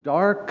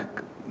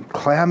Dark,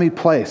 clammy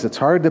place. It's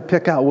hard to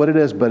pick out what it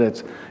is, but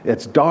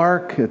it's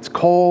dark, it's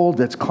cold,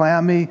 it's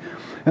clammy.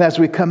 And as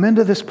we come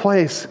into this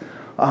place,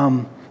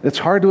 it's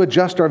hard to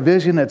adjust our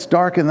vision. It's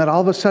dark, and then all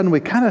of a sudden we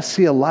kind of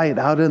see a light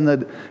out in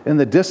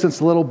the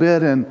distance a little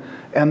bit, and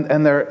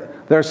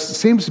there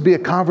seems to be a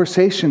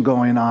conversation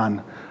going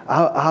on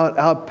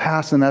out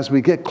past. And as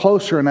we get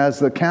closer, and as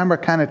the camera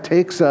kind of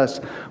takes us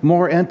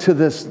more into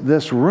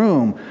this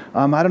room,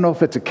 I don't know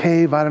if it's a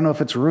cave, I don't know if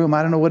it's a room,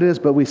 I don't know what it is,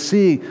 but we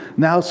see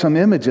now some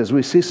images.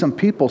 We see some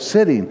people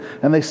sitting,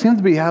 and they seem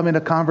to be having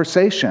a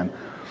conversation.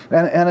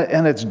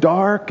 And it's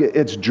dark,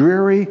 it's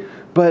dreary,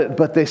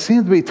 but they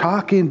seem to be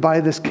talking by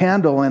this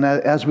candle. And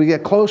as we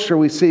get closer,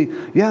 we see,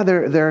 yeah,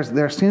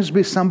 there seems to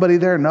be somebody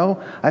there.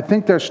 No, I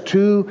think there's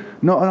two.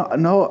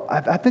 No,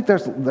 I think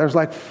there's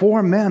like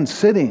four men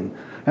sitting.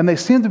 And they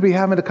seem to be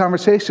having a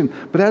conversation.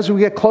 But as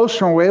we get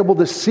closer and we're able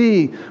to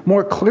see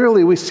more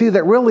clearly, we see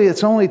that really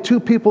it's only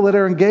two people that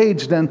are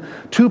engaged and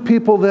two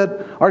people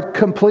that are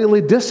completely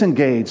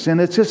disengaged.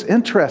 And it's just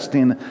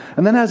interesting.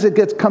 And then as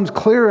it comes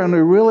clearer and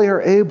we really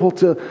are able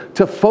to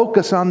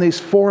focus on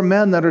these four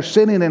men that are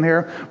sitting in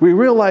here, we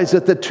realize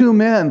that the two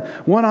men,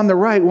 one on the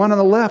right, one on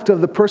the left of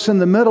the person in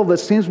the middle that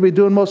seems to be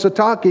doing most of the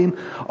talking,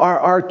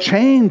 are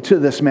chained to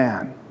this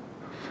man.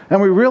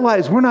 And we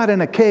realize we're not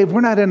in a cave,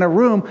 we're not in a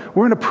room,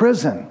 we're in a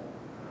prison.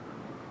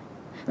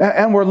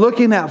 And we're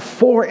looking at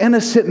four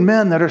innocent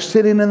men that are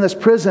sitting in this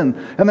prison,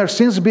 and there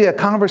seems to be a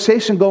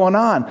conversation going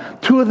on.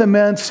 Two of the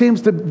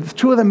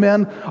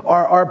men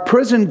are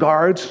prison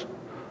guards.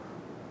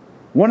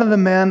 One of the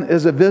men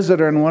is a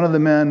visitor, and one of the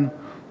men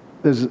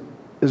is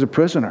a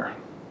prisoner.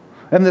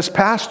 And this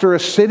pastor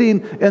is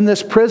sitting in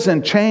this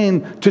prison,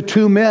 chained to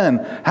two men,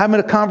 having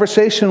a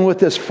conversation with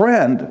his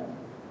friend.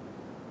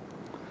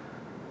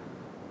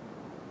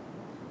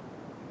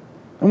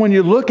 And when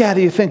you look at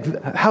it, you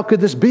think, how could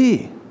this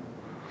be?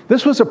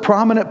 This was a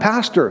prominent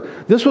pastor.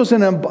 This was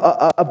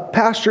a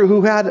pastor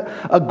who had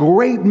a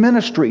great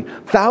ministry.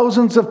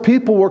 Thousands of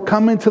people were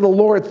coming to the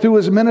Lord through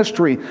his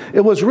ministry.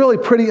 It was really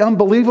pretty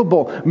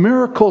unbelievable.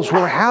 Miracles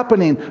were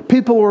happening.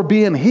 People were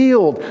being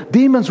healed.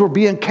 Demons were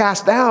being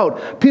cast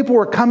out. People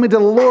were coming to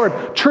the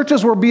Lord.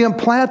 Churches were being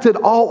planted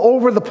all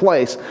over the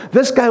place.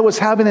 This guy was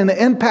having an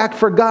impact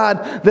for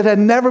God that had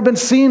never been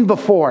seen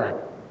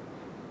before.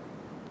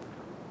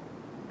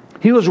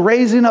 He was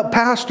raising up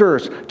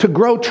pastors to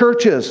grow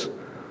churches.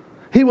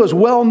 He was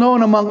well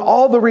known among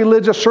all the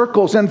religious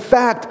circles. In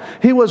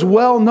fact, he was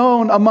well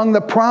known among the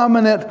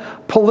prominent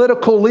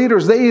political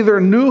leaders. They either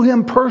knew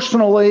him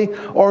personally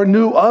or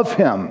knew of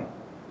him.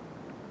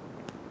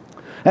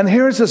 And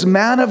here's this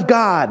man of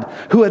God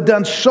who had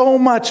done so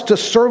much to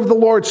serve the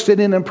Lord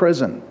sitting in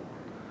prison,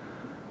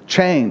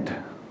 chained.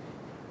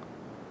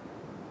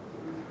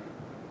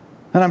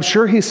 And I'm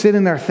sure he's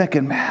sitting there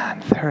thinking,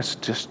 man, there's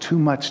just too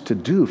much to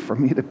do for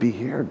me to be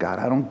here, God.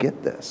 I don't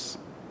get this.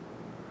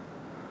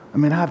 I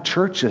mean, I have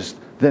churches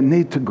that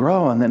need to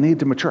grow and that need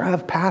to mature. I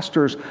have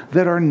pastors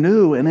that are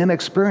new and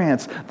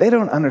inexperienced. They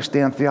don't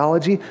understand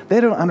theology. They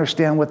don't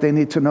understand what they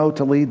need to know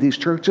to lead these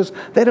churches.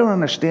 They don't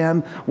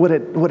understand what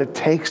it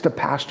takes to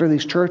pastor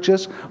these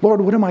churches.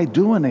 Lord, what am I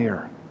doing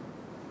here?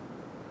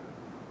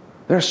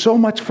 There's so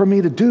much for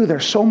me to do.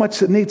 There's so much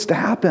that needs to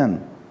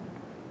happen.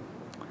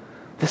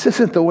 This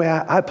isn't the way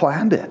I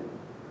planned it.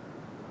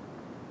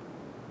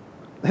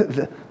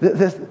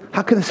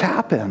 How can this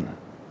happen?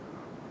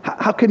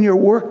 How can your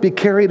work be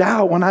carried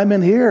out when I'm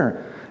in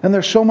here? And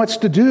there's so much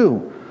to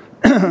do.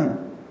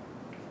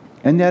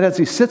 And yet as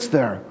he sits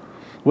there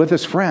with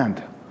his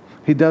friend,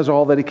 he does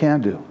all that he can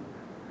do.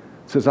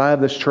 He says, I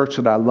have this church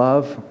that I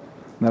love,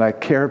 that I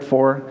cared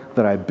for,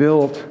 that I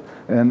built,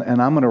 and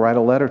I'm going to write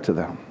a letter to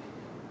them.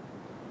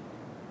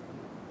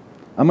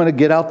 I'm going to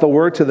get out the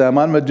word to them.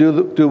 I'm going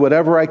to do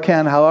whatever I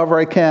can, however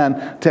I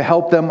can, to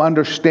help them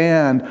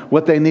understand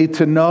what they need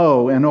to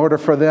know in order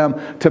for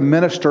them to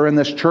minister in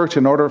this church,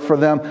 in order for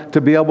them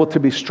to be able to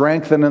be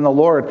strengthened in the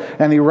Lord.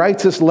 And he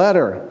writes this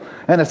letter.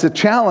 And it's a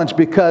challenge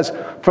because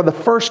for the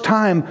first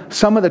time,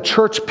 some of the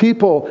church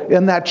people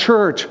in that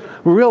church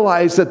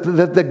realize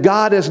that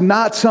God is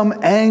not some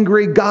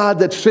angry God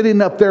that's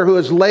sitting up there who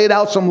has laid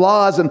out some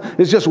laws and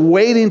is just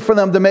waiting for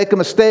them to make a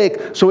mistake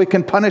so he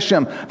can punish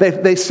them.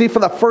 They see for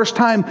the first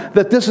time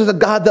that this is a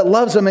God that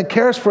loves them and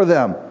cares for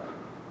them.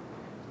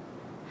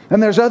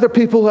 And there's other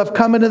people who have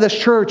come into this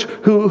church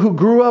who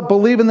grew up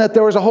believing that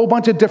there was a whole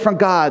bunch of different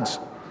gods.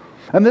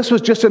 And this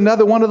was just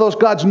another one of those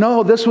gods.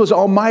 No, this was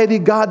Almighty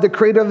God, the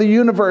creator of the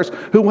universe,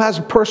 who has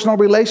a personal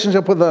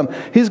relationship with them.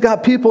 He's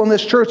got people in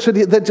this church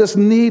that just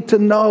need to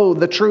know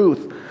the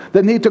truth,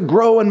 that need to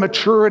grow in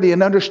maturity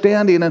and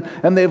understanding.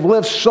 And they've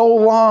lived so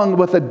long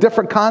with a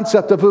different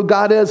concept of who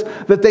God is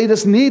that they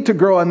just need to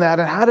grow in that.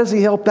 And how does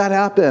he help that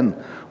happen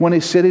when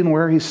he's sitting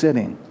where he's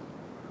sitting?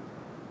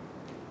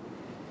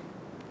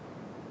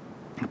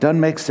 It doesn't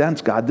make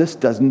sense, God. This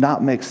does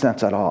not make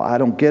sense at all. I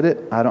don't get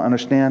it. I don't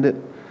understand it.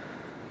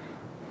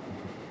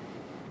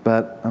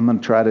 but I'm going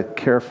to try to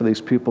care for these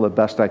people the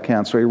best I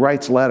can. So he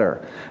writes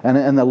letter. And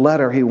in the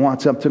letter, he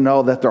wants them to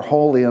know that they're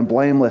holy and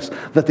blameless,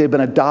 that they've been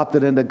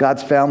adopted into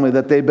God's family,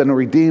 that they've been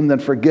redeemed in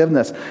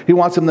forgiveness. He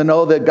wants them to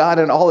know that God,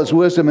 in all his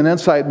wisdom and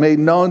insight, made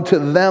known to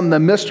them the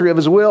mystery of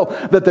his will,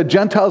 that the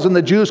Gentiles and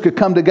the Jews could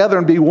come together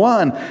and be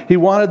one. He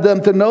wanted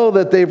them to know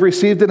that they've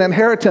received an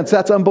inheritance.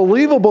 That's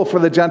unbelievable for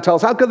the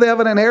Gentiles. How could they have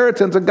an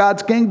inheritance in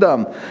God's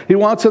kingdom? He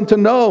wants them to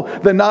know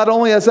that not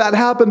only has that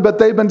happened, but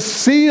they've been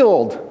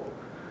sealed.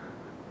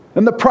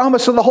 And the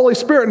promise of the Holy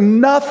Spirit,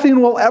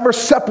 nothing will ever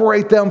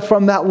separate them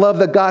from that love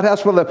that God has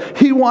for them.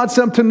 He wants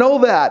them to know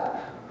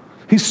that.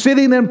 He's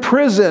sitting in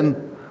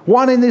prison,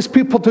 wanting these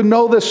people to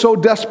know this so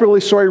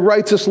desperately, so he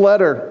writes this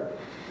letter.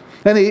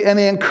 And he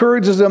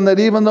encourages them that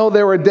even though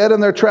they were dead in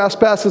their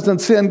trespasses and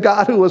sin,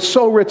 God, who was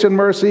so rich in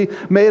mercy,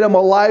 made them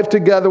alive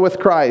together with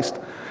Christ.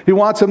 He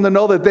wants them to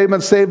know that they've been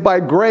saved by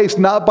grace,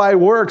 not by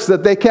works,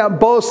 that they can't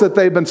boast that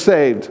they've been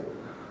saved.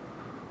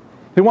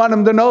 He wanted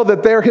them to know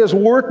that they're his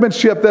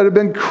workmanship that have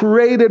been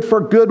created for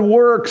good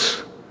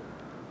works.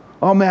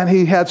 Oh man,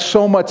 he had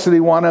so much that he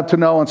wanted them to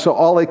know, and so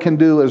all they can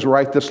do is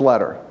write this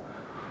letter.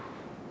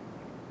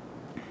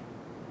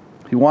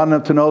 He wanted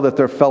them to know that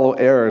they're fellow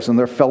heirs and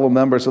they're fellow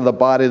members of the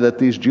body, that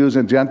these Jews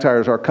and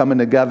Gentiles are coming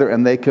together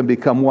and they can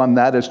become one.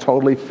 That is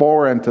totally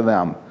foreign to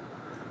them.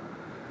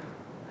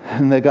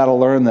 And they got to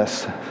learn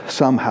this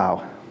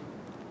somehow.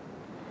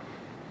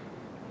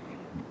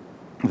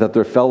 That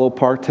they're fellow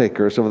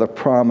partakers of the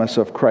promise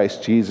of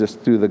Christ Jesus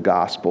through the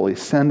gospel.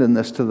 He's sending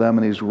this to them,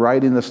 and he's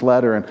writing this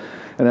letter.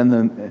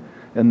 And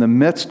in the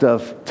midst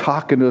of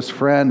talking to his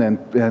friend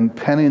and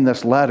penning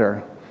this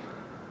letter,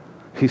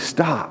 he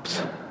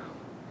stops.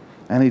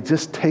 And he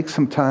just takes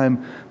some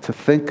time to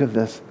think of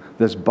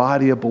this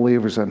body of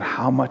believers and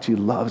how much he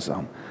loves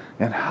them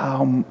and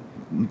how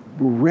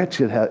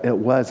rich it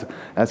was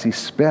as he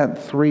spent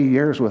 3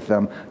 years with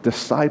them,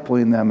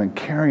 discipling them and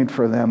caring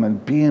for them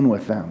and being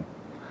with them.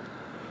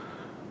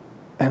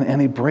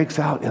 And he breaks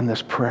out in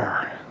this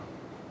prayer.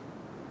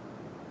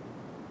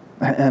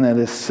 And it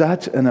is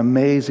such an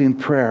amazing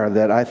prayer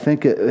that I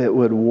think it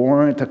would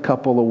warrant a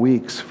couple of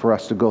weeks for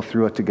us to go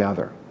through it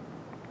together.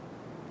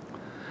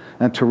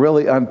 And to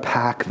really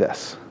unpack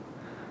this.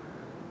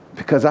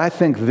 Because I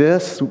think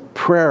this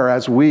prayer,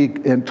 as we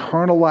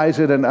internalize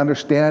it and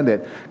understand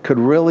it, could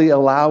really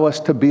allow us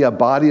to be a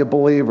body of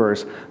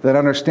believers that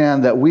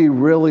understand that we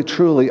really,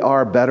 truly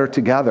are better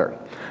together.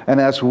 And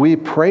as we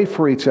pray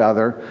for each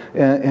other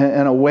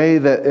in a way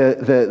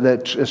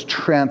that is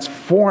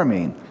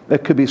transforming,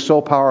 it could be so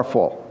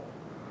powerful.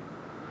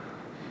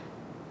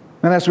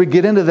 And as we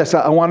get into this,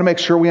 I want to make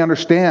sure we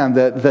understand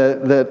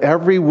that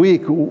every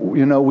week,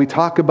 we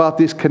talk about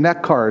these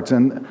Connect cards,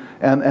 and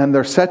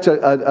they're such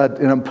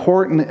an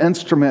important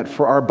instrument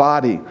for our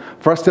body,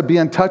 for us to be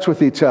in touch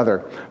with each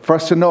other, for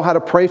us to know how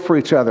to pray for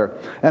each other.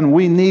 And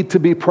we need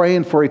to be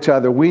praying for each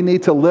other. We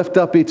need to lift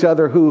up each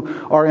other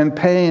who are in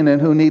pain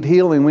and who need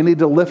healing. We need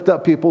to lift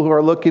up people who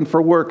are looking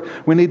for work.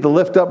 We need to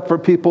lift up for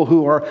people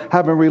who are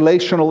having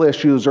relational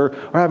issues or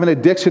having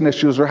addiction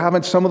issues or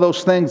having some of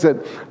those things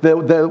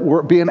that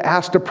we're being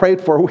asked to pray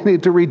for. We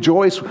need to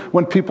rejoice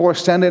when people are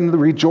sending the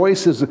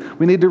rejoices.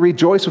 We need to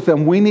rejoice with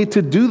them. We need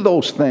to do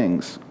those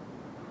things.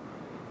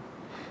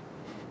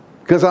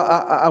 Because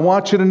I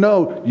want you to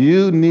know,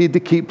 you need to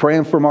keep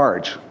praying for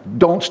Marge.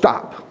 Don't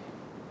stop.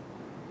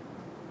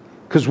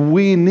 Because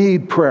we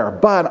need prayer.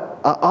 But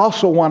I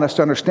also want us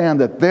to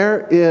understand that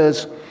there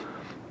is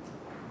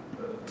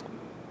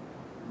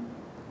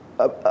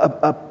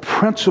a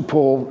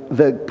principle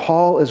that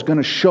Paul is going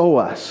to show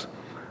us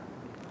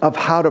of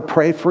how to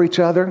pray for each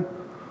other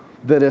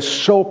that is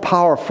so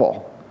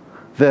powerful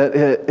that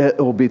it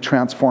will be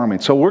transforming.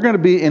 So we're going to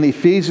be in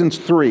Ephesians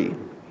 3.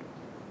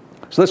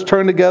 So let's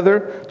turn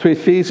together to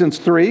Ephesians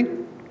 3.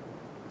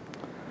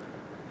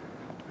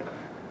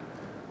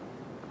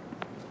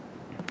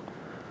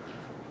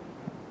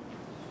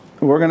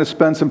 We're going to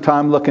spend some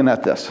time looking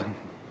at this.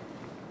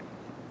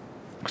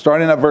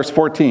 Starting at verse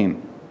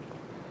 14.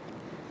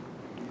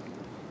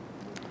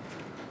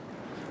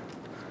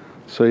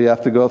 So you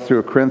have to go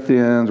through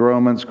Corinthians,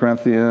 Romans,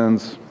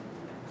 Corinthians,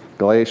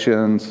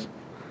 Galatians.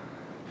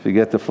 If you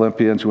get to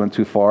Philippians, you went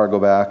too far, go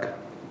back.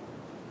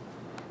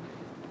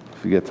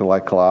 If you get to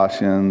like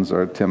Colossians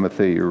or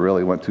Timothy, you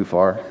really went too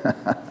far.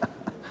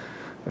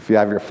 If you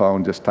have your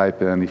phone, just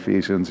type in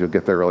Ephesians. You'll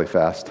get there really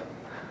fast.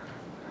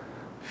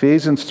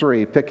 Ephesians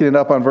 3, picking it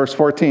up on verse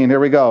 14.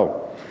 Here we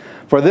go.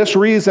 For this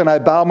reason, I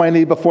bow my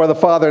knee before the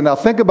Father. Now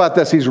think about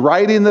this. He's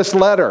writing this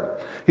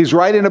letter. He's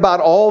writing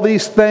about all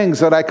these things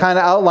that I kind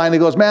of outlined. He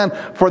goes, man,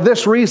 for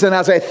this reason,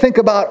 as I think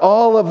about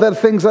all of the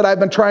things that I've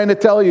been trying to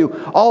tell you,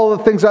 all of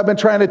the things I've been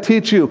trying to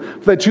teach you,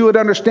 that you would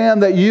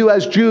understand that you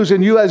as Jews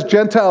and you as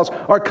Gentiles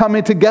are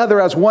coming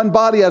together as one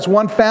body, as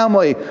one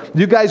family.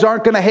 You guys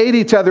aren't going to hate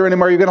each other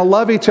anymore. You're going to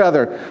love each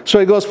other. So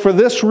he goes, for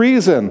this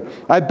reason,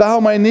 I bow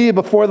my knee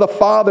before the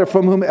Father,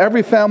 from whom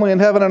every family in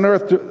heaven and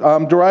earth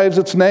derives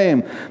its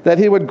name, that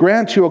he would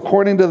grant you,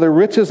 according to the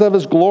riches of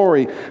his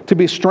glory, to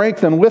be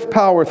strengthened with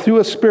power through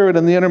his Spirit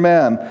in the inner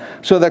man,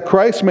 so that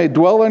Christ may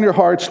dwell in your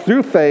hearts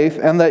through faith,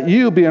 and that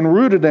you, being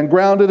rooted and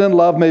grounded in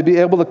love, may be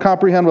able to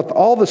comprehend with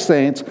all the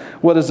saints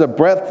what is the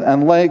breadth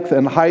and length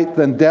and height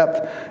and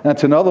depth, and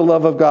to know the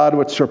love of God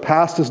which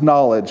surpasses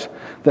knowledge,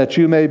 that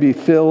you may be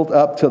filled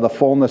up to the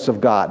fullness of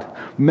God.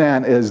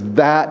 Man, is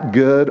that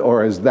good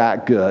or is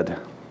that good?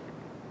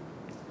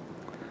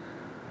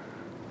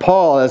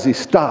 Paul, as he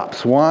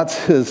stops,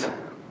 wants his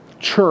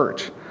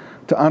church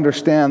to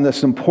understand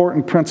this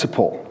important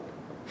principle.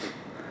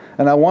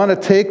 And I want to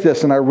take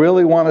this and I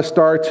really want to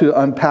start to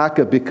unpack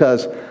it,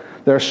 because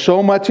there's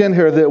so much in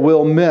here that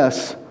we'll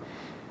miss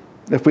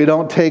if we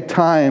don't take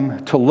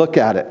time to look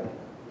at it.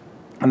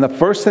 And the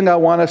first thing I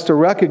want us to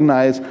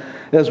recognize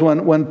is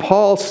when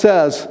Paul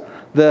says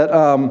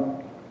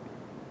that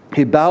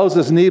he bows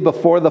his knee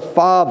before the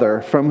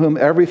Father, from whom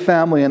every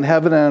family in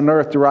heaven and on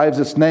earth derives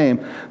its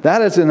name.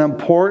 That is an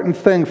important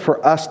thing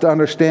for us to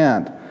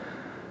understand.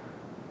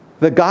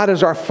 That God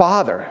is our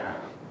Father.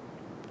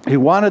 He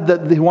wanted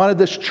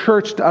this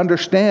church to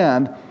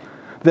understand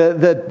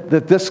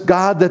that this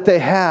God that they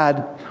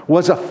had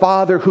was a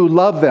Father who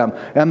loved them.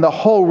 And the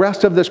whole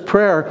rest of this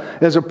prayer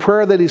is a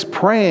prayer that he's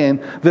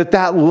praying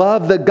that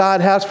love that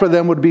God has for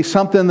them would be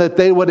something that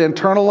they would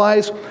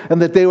internalize,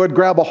 and that they would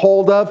grab a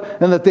hold of,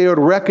 and that they would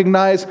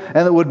recognize,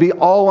 and it would be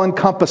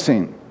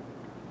all-encompassing.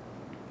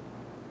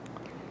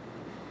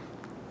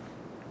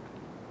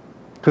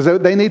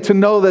 Because they need to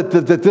know that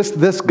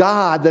this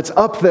God that's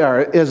up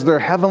there is their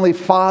heavenly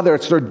Father.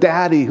 It's their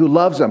daddy who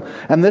loves them.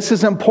 And this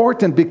is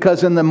important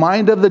because in the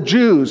mind of the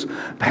Jews,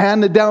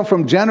 handed down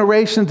from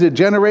generation to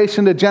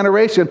generation to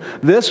generation,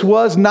 this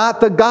was not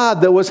the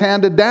God that was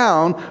handed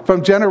down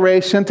from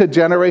generation to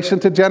generation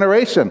to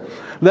generation.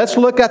 Let's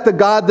look at the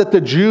God that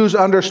the Jews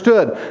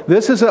understood.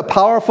 This is a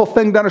powerful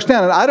thing to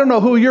understand. And I don't know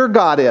who your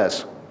God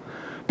is.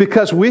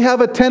 Because we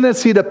have a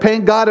tendency to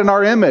paint God in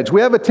our image.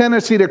 We have a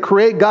tendency to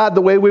create God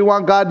the way we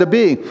want God to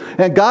be.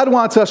 And God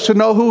wants us to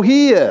know who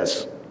He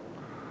is.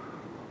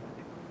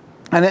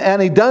 And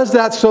He does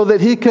that so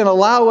that He can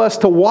allow us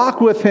to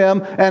walk with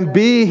Him and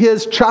be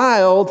His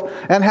child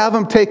and have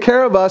Him take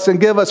care of us and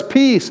give us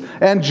peace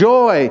and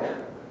joy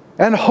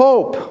and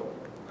hope.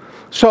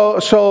 So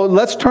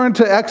let's turn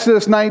to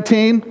Exodus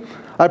 19.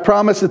 I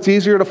promise it's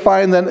easier to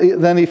find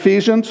than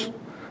Ephesians.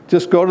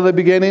 Just go to the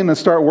beginning and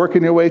start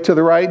working your way to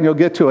the right, and you'll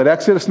get to it.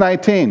 Exodus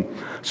 19.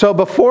 So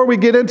before we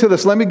get into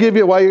this, let me give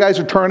you, while you guys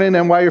are turning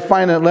and while you're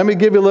finding it, let me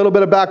give you a little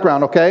bit of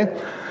background,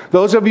 okay?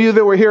 Those of you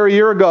that were here a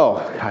year ago,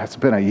 God, it's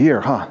been a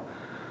year, huh?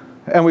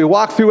 And we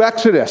walked through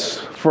Exodus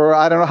for,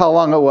 I don't know how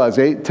long it was,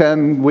 8,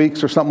 10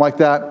 weeks or something like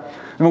that.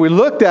 And we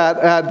looked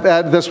at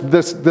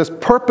this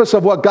purpose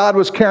of what God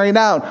was carrying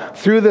out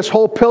through this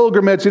whole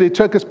pilgrimage that He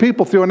took His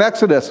people through in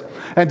Exodus.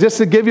 And just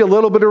to give you a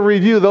little bit of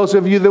review, those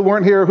of you that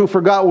weren't here who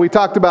forgot what we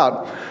talked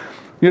about,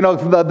 you know,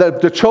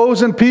 the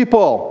chosen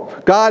people,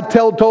 God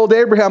told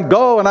Abraham,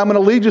 go, and I'm going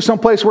to lead you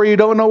someplace where you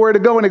don't know where to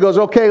go. And he goes,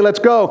 okay, let's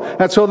go.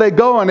 And so they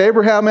go, and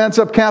Abraham ends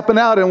up camping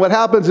out. And what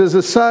happens is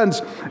his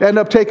sons end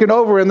up taking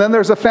over. And then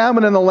there's a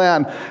famine in the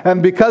land.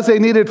 And because they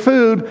needed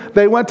food,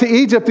 they went to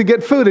Egypt to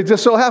get food. It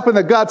just so happened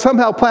that God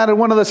somehow planted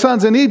one of the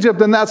sons in Egypt,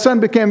 and that son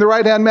became the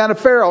right-hand man of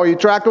Pharaoh. Are you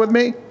tracking with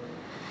me?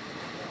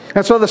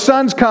 And so the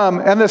sons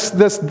come, and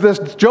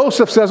this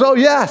Joseph says, oh,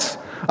 yes,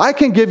 I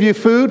can give you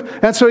food.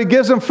 And so he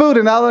gives them food.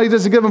 And not only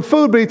does he give them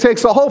food, but he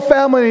takes the whole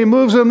family and he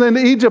moves them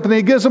into Egypt. And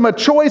he gives them a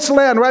choice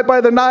land right by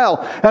the Nile.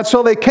 And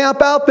so they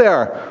camp out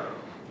there.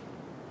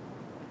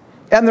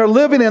 And they're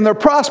living and they're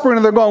prospering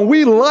and they're going,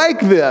 we like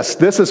this.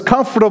 This is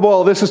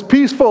comfortable. This is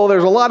peaceful.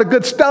 There's a lot of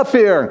good stuff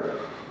here.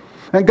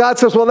 And God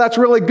says, well, that's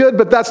really good,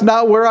 but that's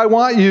not where I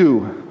want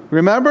you.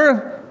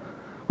 Remember?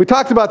 We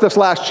talked about this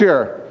last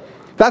year.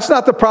 That's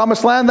not the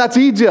promised land. That's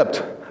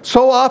Egypt.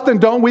 So often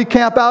don't we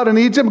camp out in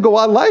Egypt and go,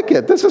 I like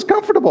it. This is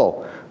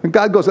comfortable. And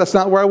God goes, that's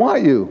not where I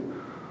want you.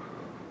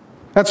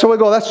 And so we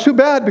go, that's too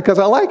bad because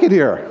I like it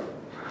here.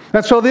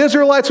 And so the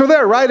Israelites are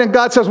there, right? And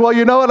God says, well,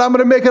 you know what? I'm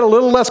going to make it a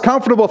little less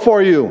comfortable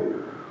for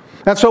you.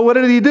 And so what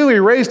did He do? He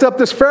raised up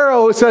this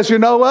Pharaoh who says, you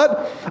know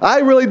what?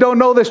 I really don't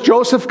know this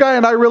Joseph guy,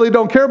 and I really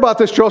don't care about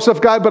this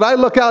Joseph guy, but I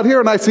look out here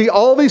and I see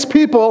all these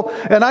people,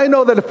 and I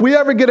know that if we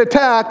ever get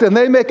attacked and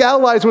they make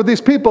allies with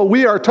these people,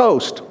 we are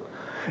toast.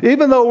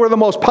 Even though we're the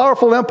most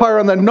powerful empire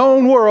in the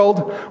known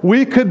world,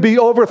 we could be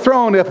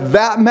overthrown if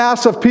that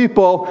mass of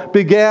people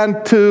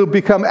began to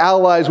become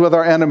allies with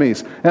our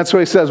enemies. And so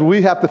He says,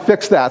 we have to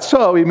fix that.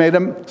 So He made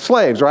them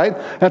slaves, right?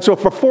 And so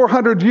for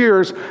 400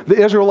 years, the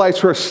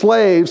Israelites were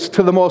slaves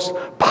to the most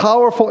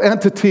powerful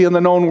entity in the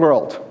known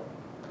world.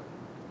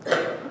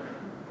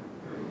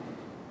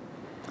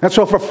 And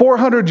so for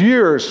 400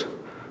 years,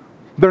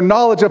 their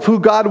knowledge of who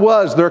God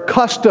was, their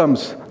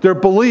customs, their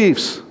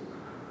beliefs,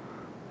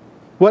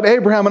 what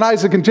Abraham and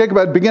Isaac and Jacob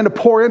had began to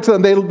pour into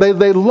them,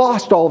 they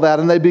lost all that,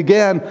 and they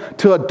began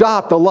to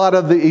adopt a lot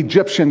of the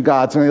Egyptian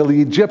gods and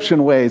the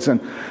Egyptian ways.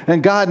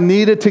 And God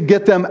needed to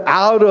get them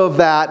out of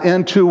that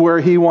into where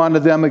he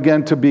wanted them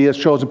again to be his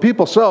chosen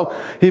people. So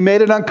he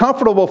made it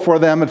uncomfortable for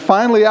them. And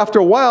finally, after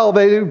a while,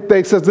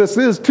 they says, this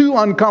is too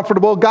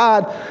uncomfortable.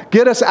 God,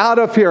 get us out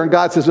of here. And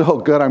God says, oh,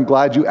 good, I'm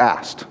glad you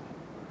asked.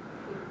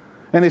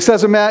 And he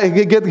says, man,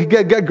 he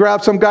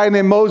grabbed some guy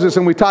named Moses,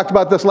 and we talked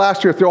about this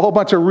last year, through a whole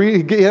bunch of,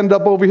 he ended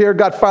up over here.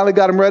 God finally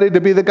got him ready to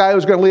be the guy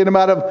who's going to lead him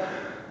out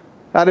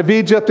of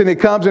Egypt. And he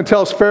comes and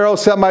tells Pharaoh,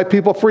 set my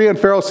people free. And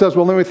Pharaoh says,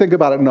 well, let me think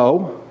about it.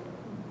 No.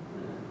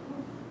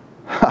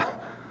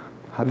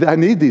 I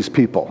need these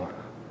people.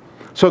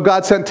 So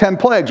God sent 10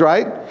 plagues,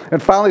 right?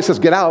 And finally he says,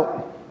 get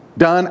out.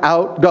 Done,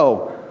 out,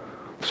 go.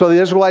 So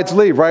the Israelites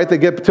leave, right? They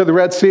get to the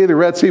Red Sea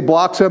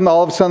blocks them.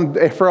 All of a sudden,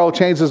 Pharaoh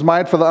changes his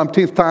mind for the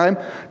umpteenth time,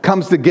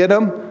 comes to get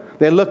them.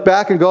 They look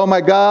back and go, oh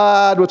my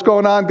God, what's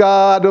going on,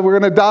 God? We're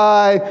going to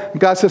die. And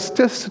God says,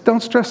 just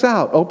don't stress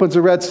out. Opens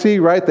the Red Sea,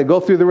 right? They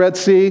go through the Red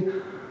Sea.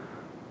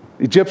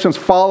 Egyptians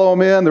follow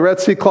them in. The Red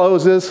Sea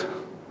closes.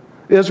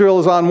 Israel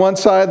is on one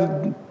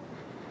side.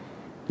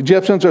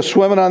 Egyptians are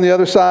swimming on the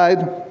other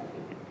side.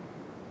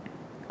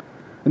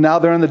 And now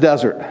they're in the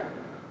desert.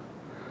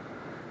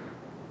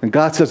 And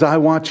God says, I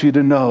want you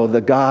to know the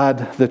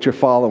God that you're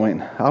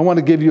following. I want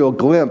to give you a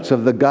glimpse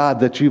of the God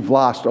that you've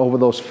lost over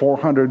those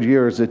 400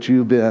 years that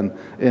you've been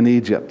in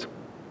Egypt.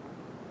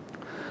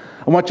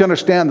 I want you to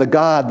understand the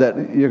God that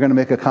you're going to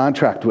make a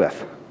contract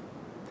with.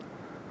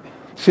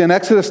 See, in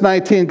Exodus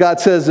 19,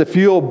 God says, if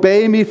you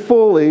obey me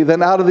fully,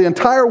 then out of the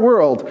entire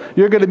world,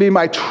 you're going to be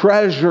my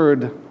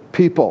treasured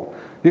people.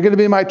 You're going to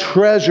be my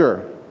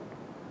treasure.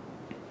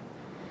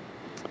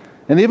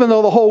 And even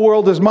though the whole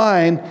world is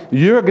mine,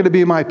 you're going to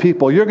be my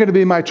people. You're going to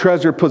be my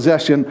treasured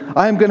possession.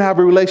 I'm going to have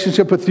a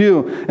relationship with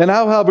you. And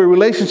I'll have a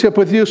relationship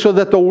with you so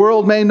that the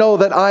world may know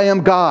that I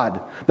am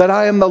God, that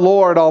I am the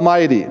Lord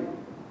Almighty. And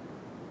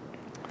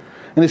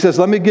he says,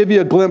 let me give you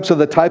a glimpse of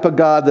the type of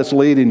God that's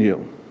leading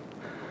you.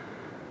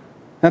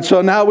 And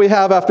so now we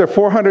have, after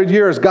 400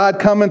 years, God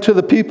coming to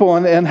the people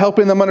and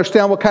helping them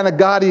understand what kind of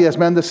God he is.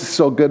 Man, this is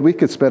so good. We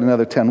could spend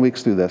another 10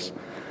 weeks through this.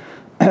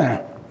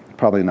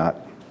 Probably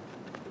not.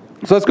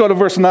 So let's go to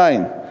verse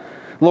 9.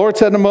 The Lord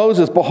said to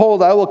Moses,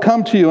 behold, I will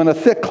come to you in a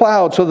thick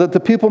cloud so that the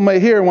people may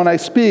hear when I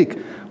speak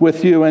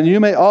with you, and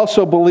you may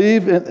also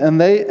believe, and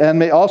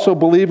may also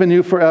believe in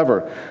you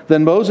forever.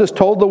 Then Moses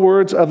told the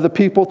words of the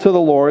people to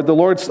the Lord. The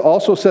Lord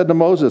also said to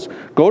Moses,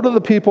 go to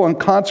the people and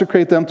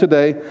consecrate them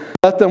today.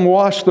 Let them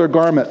wash their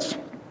garments,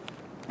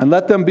 and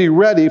let them be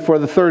ready for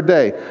the third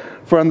day.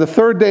 For on the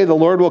third day the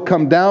Lord will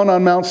come down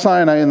on Mount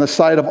Sinai in the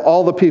sight of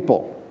all the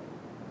people.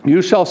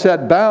 You shall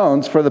set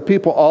bounds for the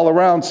people all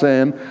around,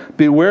 saying,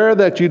 beware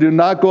that you do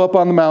not go up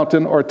on the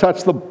mountain or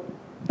touch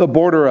the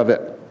border of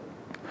it.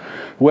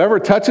 Whoever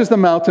touches the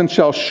mountain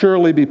shall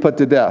surely be put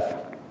to death.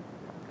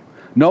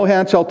 No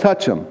hand shall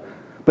touch him,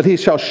 but he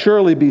shall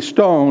surely be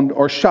stoned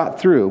or shot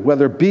through.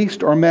 Whether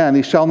beast or man,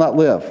 he shall not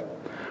live.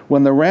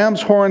 When the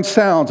ram's horn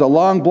sounds a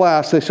long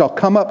blast, they shall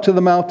come up to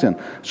the mountain.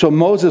 So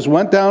Moses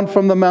went down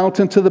from the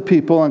mountain to the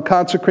people and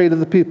consecrated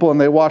the people,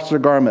 and they washed their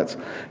garments.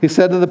 He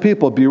said to the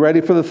people, be ready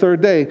for the third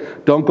day.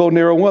 Don't go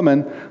near a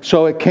woman.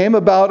 So it came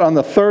about on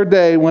the third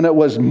day, when it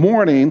was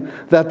morning,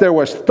 that there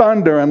was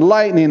thunder and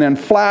lightning and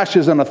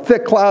flashes and a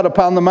thick cloud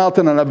upon the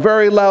mountain and a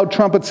very loud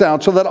trumpet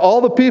sound, so that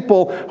all the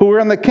people who were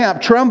in the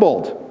camp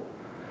trembled.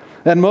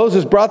 And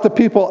Moses brought the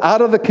people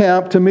out of the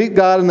camp to meet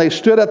God, and they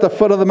stood at the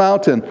foot of the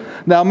mountain.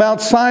 Now Mount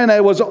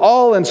Sinai was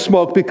all in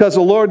smoke, because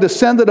the Lord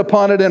descended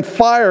upon it in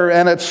fire,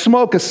 and its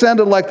smoke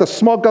ascended like the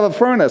smoke of a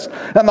furnace.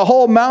 And the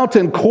whole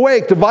mountain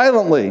quaked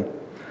violently.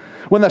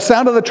 When the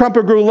sound of the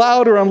trumpet grew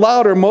louder and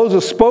louder,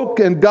 Moses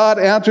spoke, and God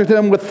answered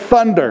him with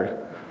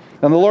thunder.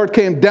 And the Lord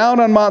came down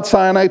on Mount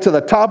Sinai to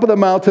the top of the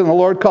mountain. And the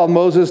Lord called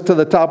Moses to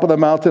the top of the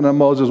mountain, and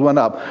Moses went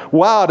up.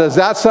 Wow, does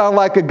that sound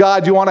like a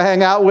God you want to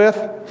hang out with?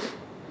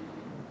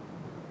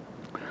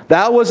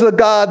 That was the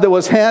God that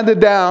was handed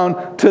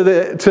down to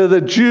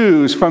the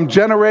Jews from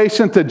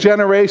generation to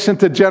generation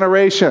to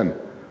generation.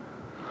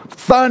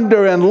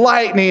 Thunder and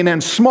lightning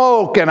and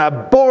smoke and a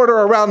border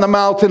around the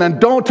mountain.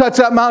 And don't touch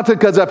that mountain,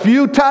 because if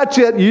you touch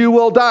it, you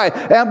will die.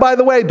 And by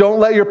the way, don't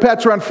let your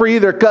pets run free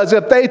either, because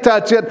if they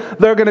touch it,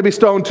 they're going to be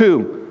stoned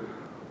too.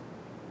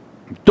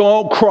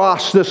 Don't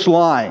cross this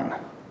line.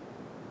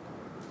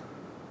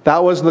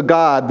 That was the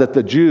God that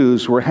the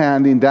Jews were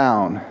handing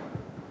down,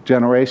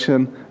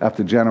 generation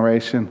after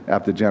generation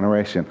after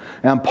generation.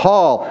 And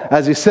Paul,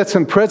 as he sits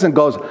in prison,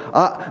 goes,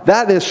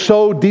 that is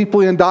so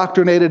deeply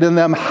indoctrinated in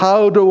them.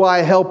 How do I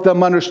help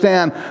them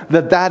understand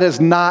that that is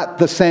not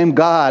the same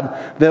God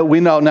that we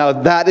know? Now,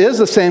 that is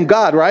the same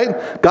God,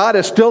 right? God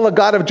is still a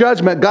God of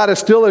judgment. God is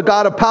still a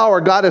God of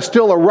power. God is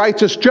still a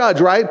righteous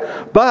judge,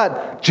 right?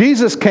 But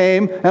Jesus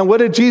came, and what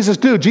did Jesus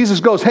do? Jesus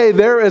goes, hey,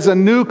 there is a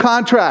new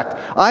contract.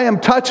 I am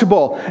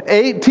touchable.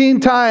 18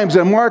 times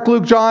in Mark,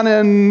 Luke, John,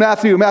 and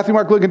Matthew,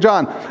 Mark, Luke, look at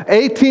John.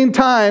 18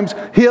 times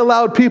he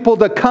allowed people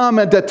to come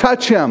and to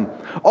touch him.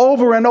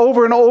 Over and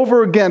over and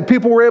over again,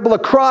 people were able to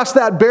cross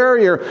that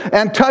barrier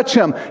and touch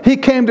him. He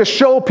came to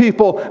show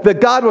people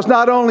that God was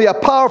not only a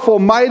powerful,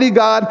 mighty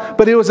God,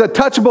 but he was a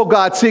touchable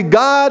God. See,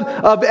 God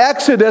of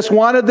Exodus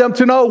wanted them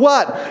to know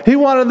what? He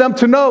wanted them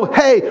to know,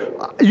 hey,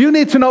 you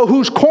need to know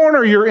whose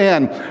corner you're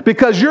in,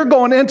 because you're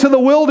going into the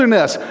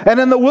wilderness. And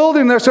in the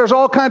wilderness, there's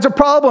all kinds of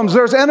problems.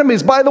 There's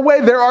enemies. By the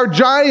way, there are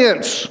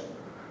giants.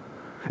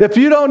 If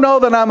you don't know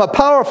that I'm a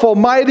powerful,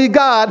 mighty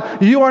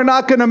God, you are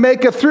not going to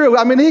make it through.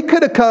 I mean, he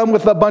could have come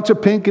with a bunch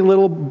of pinky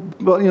little,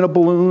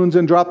 balloons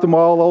and dropped them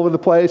all over the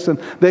place, and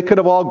they could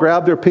have all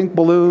grabbed their pink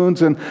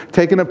balloons and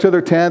taken them to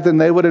their tent,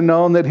 and they would have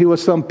known that he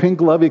was some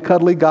pink, lovey,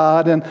 cuddly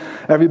God, and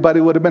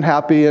everybody would have been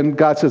happy. And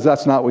God says,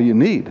 that's not what you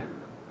need.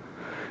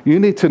 You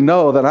need to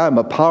know that I'm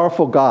a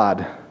powerful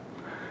God,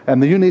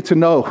 and you need to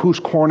know whose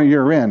corner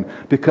you're in,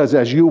 because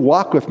as you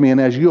walk with me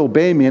and as you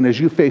obey me and as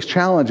you face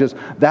challenges,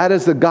 that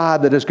is the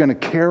God that is going to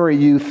carry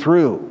you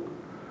through.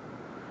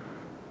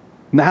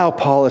 Now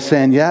Paul is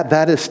saying, yeah,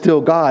 that is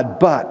still God,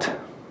 but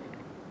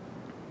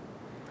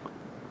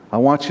I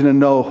want you to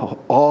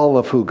know all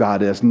of who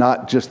God is,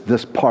 not just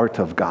this part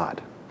of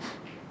God.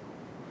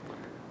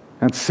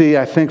 And see,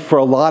 I think for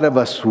a lot of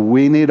us,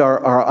 we need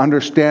our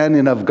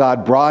understanding of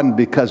God broadened,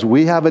 because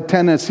we have a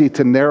tendency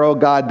to narrow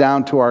God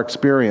down to our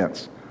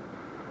experience.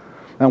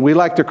 And we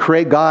like to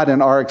create God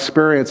in our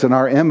experience and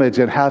our image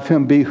and have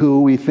him be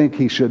who we think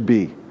he should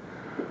be.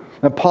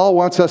 And Paul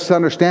wants us to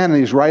understand, and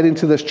he's writing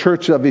to this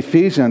church of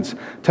Ephesians,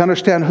 to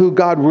understand who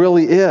God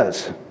really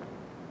is.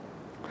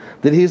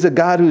 That he's a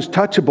God who's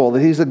touchable,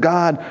 that he's a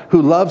God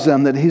who loves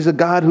them, that he's a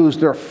God who's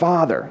their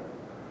Father.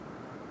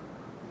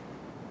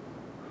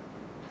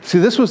 See,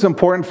 this was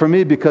important for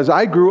me because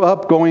I grew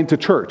up going to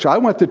church. I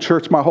went to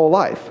church my whole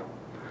life.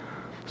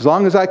 As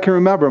long as I can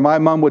remember, my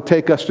mom would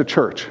take us to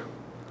church.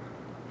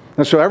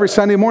 And so every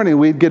Sunday morning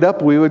we'd get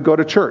up, we would go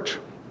to church.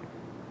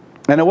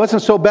 And it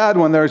wasn't so bad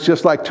when there was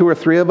just like 2 or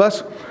 3 of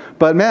us.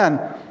 But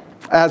man,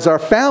 as our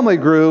family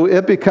grew,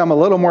 it became a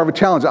little more of a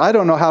challenge. I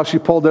don't know how she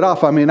pulled it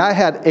off. I mean, I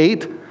had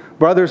 8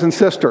 brothers and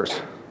sisters.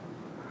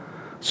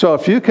 So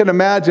if you can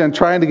imagine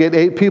trying to get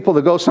 8 people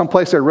to go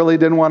someplace they really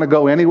didn't want to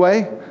go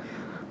anyway,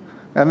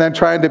 and then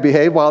trying to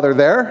behave while they're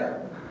there.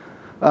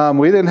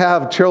 We didn't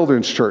have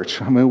children's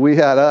church. I mean, we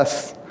had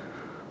us.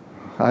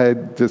 I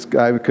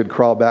could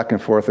crawl back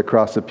and forth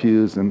across the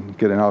pews and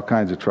get in all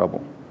kinds of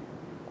trouble.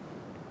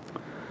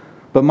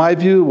 But my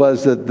view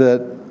was that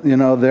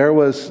there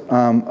was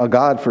a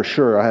God for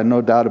sure. I had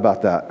no doubt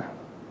about that.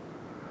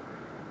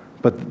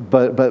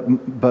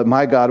 But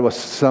my God was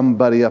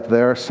somebody up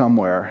there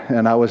somewhere,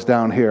 and I was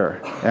down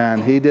here.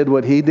 And he did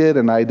what he did,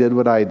 and I did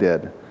what I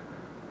did.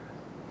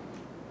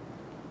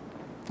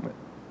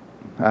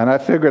 And I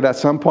figured at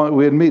some point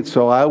we'd meet,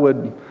 so I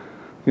would,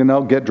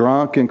 get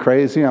drunk and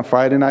crazy on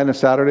Friday night and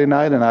Saturday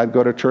night, and I'd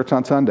go to church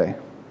on Sunday.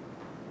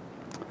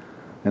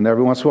 And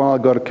every once in a while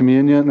I'd go to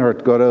communion or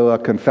go to a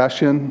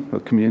confession,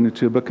 a communion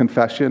tube, a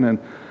confession, and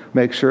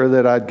make sure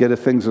that I'd get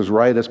things as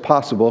right as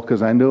possible,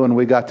 because I knew when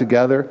we got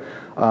together,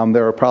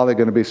 there were probably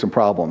going to be some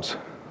problems.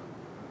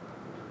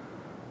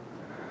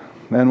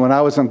 And when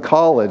I was in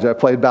college, I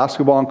played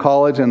basketball in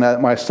college, and at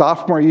my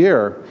sophomore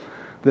year,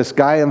 this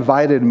guy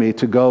invited me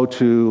to go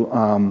to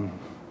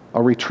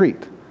a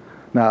retreat.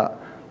 Now,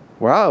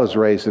 where I was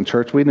raised in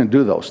church, we didn't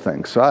do those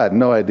things, so I had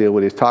no idea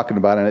what he was talking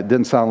about, and it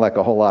didn't sound like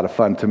a whole lot of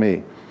fun to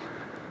me.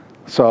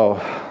 So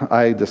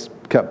I just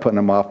kept putting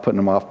him off,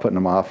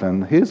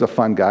 and he was a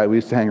fun guy. We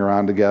used to hang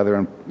around together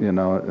and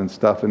and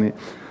stuff. And he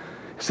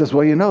says,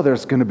 well,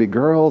 there's going to be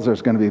girls,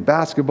 there's going to be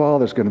basketball,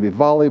 there's going to be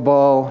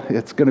volleyball,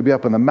 it's going to be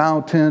up in the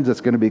mountains,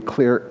 it's going to be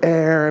clear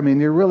air. I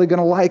mean, you're really going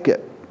to like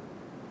it.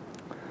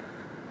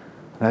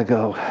 And I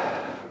go,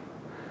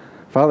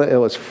 Father, it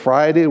was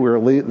Friday. They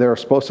were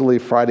supposed to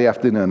leave Friday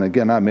afternoon.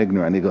 Again, I'm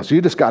ignorant. He goes,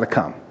 you just got to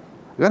come.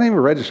 You don't even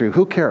register.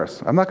 Who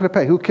cares? I'm not going to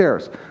pay. Who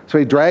cares? So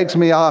he drags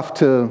me off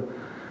to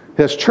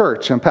his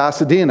church in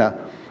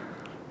Pasadena.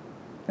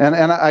 And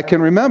I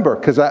can remember,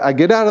 because I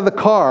get out of the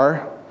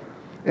car,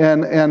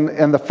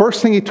 and the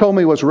first thing he told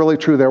me was really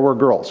true. There were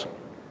girls.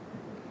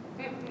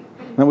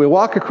 And we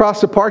walk across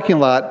the parking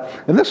lot,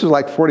 and this was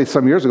like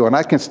 40-some years ago, and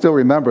I can still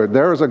remember.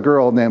 There was a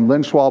girl named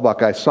Lynn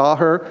Schwalbach. I saw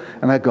her,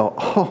 and I go,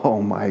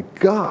 oh my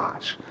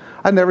gosh.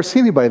 I've never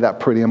seen anybody that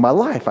pretty in my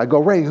life. I go,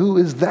 Ray, who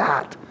is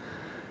that?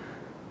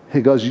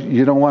 He goes,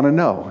 you don't want to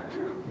know.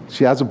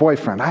 She has a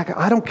boyfriend.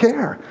 I don't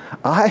care.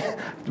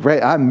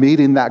 Ray, I'm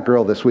meeting that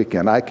girl this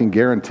weekend. I can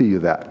guarantee you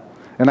that.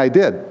 And I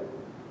did.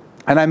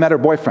 And I met her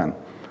boyfriend.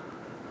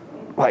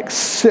 Like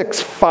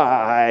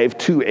 6'5",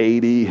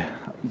 280.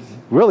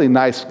 Really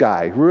nice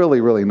guy.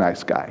 Really, really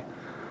nice guy.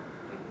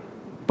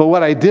 But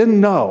what I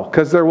didn't know,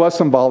 because there was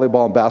some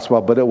volleyball and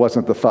basketball, but it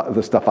wasn't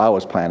the stuff I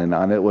was planning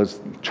on. It was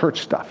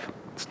church stuff.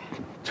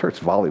 Church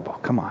volleyball.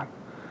 Come on.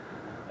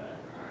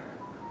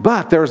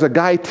 But there was a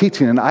guy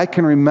teaching, and I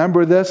can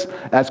remember this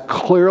as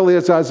clearly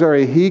as I was there.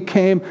 He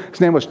came,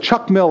 his name was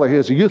Chuck Miller. He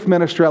was a youth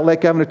minister at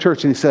Lake Avenue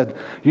Church, and he said,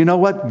 you know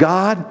what?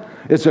 God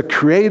is the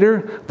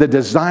creator, the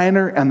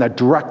designer, and the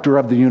director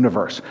of the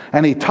universe.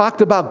 And he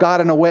talked about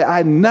God in a way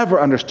I never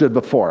understood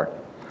before.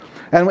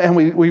 And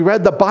we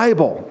read the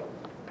Bible.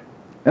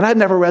 And I'd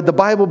never read the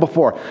Bible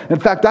before. In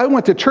fact, I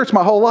went to church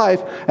my whole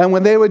life, and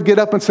when they would get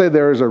up and say,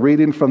 there is a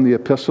reading from the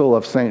Epistle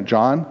of St.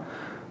 John,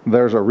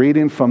 there's a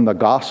reading from the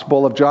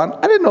Gospel of John,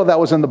 I didn't know that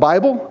was in the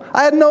Bible.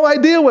 I had no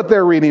idea what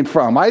they're reading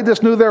from. I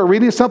just knew they were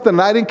reading something,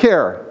 and I didn't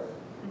care.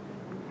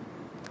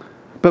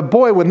 But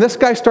boy, when this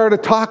guy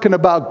started talking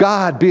about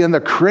God being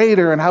the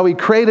creator and how he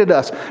created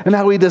us and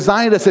how he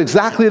designed us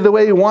exactly the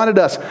way he wanted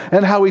us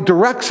and how he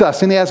directs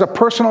us, and he has a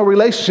personal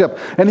relationship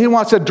and he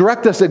wants to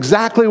direct us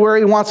exactly where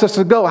he wants us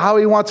to go, how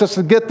he wants us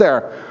to get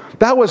there,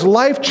 that was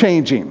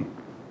life-changing.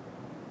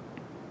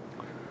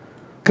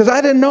 Because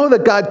I didn't know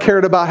that God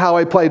cared about how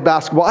I played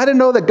basketball. I didn't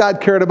know that God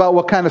cared about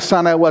what kind of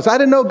son I was. I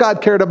didn't know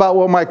God cared about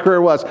what my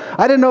career was.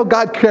 I didn't know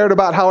God cared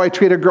about how I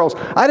treated girls.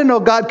 I didn't know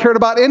God cared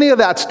about any of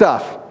that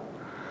stuff.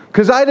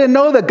 Because I didn't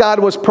know that God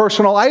was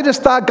personal. I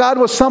just thought God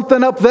was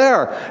something up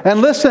there. And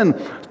listen,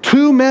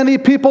 too many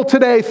people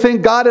today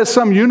think God is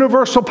some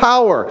universal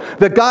power,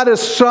 that God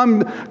is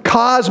some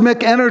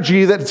cosmic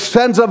energy that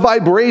sends a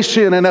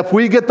vibration, and if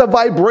we get the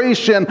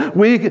vibration,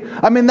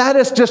 that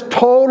is just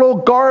total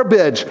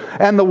garbage.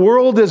 And the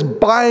world is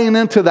buying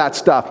into that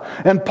stuff.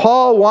 And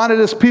Paul wanted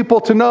his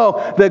people to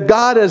know that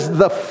God is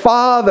the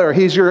Father.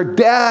 He's your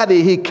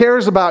daddy. He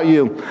cares about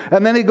you.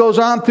 And then he goes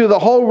on through the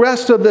whole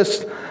rest of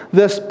this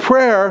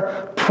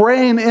prayer,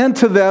 praying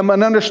into them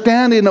an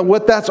understanding of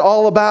what that's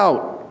all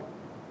about.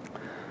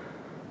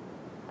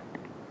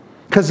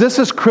 Because this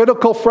is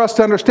critical for us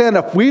to understand.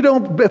 If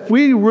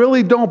we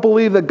really don't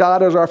believe that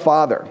God is our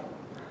Father,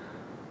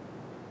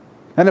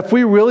 and if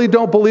we really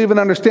don't believe and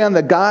understand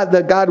that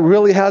God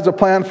really has a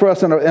plan for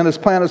us, and his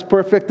plan is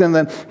perfect, and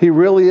then he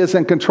really is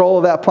in control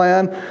of that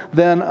plan,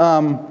 then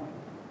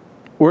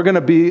we're going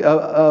to be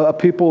a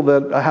people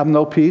that have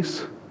no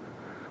peace.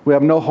 We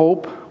have no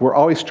hope. We're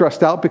always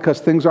stressed out because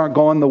things aren't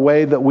going the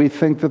way that we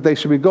think that they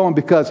should be going.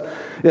 Because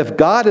if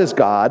God is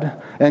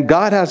God, and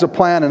God has a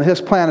plan, and his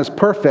plan is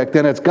perfect,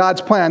 and it's God's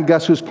plan,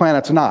 guess whose plan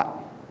it's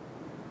not?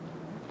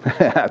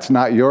 It's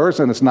not yours,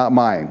 and it's not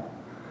mine.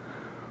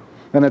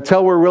 And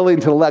until we're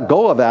willing to let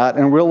go of that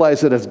and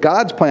realize that it's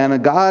God's plan,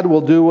 and God will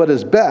do what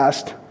is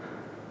best,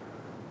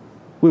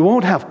 we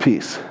won't have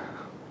peace.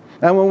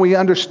 And when we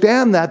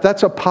understand that,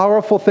 that's a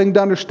powerful thing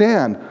to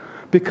understand.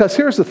 Because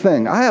here's the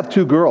thing. I have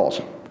 2 girls.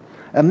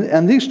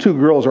 And these 2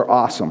 girls are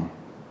awesome.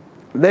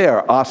 They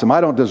are awesome. I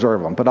don't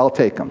deserve them, but I'll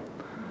take them.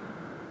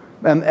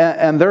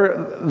 And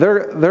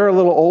they're a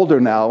little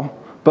older now.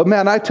 But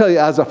man, I tell you,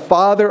 as a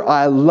father,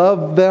 I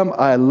love them.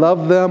 I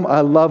love them. I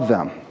love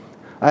them.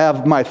 I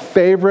have my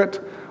favorite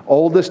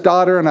oldest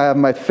daughter, and I have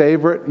my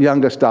favorite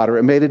youngest daughter.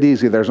 It made it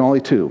easy. There's only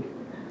 2.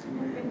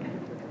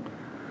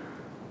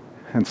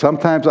 And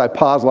sometimes I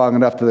pause long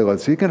enough to go,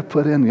 is he going to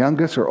put in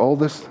youngest or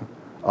oldest?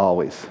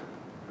 Always.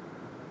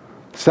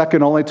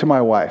 Second only to my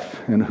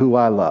wife, and who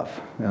I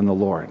love, and the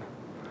Lord.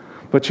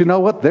 But you know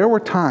what? There were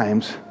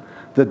times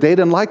that they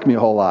didn't like me a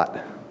whole lot.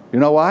 You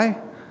know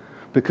why?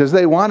 Because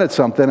they wanted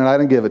something and I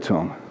didn't give it to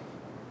them.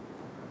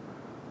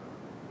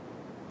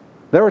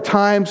 There were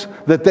times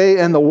that they,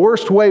 in the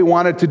worst way,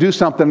 wanted to do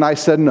something and I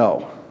said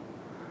no.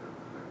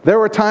 There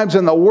were times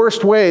in the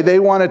worst way they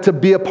wanted to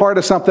be a part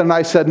of something and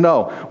I said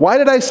no. Why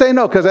did I say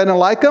no? Because I didn't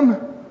like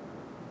them?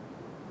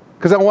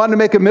 Because I wanted to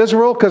make them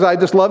miserable? Because I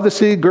just love to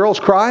see girls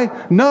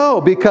cry?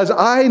 No, because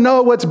I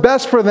know what's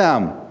best for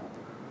them.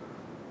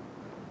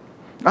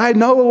 I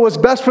know what was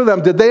best for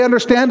them. Did they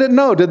understand it?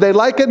 No. Did they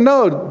like it?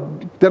 No.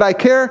 Did I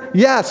care?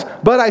 Yes.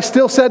 But I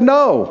still said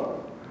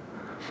no.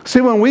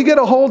 See, when we get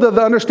a hold of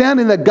the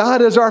understanding that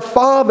God is our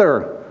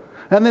Father,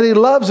 and that he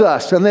loves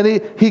us, and that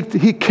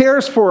he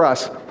cares for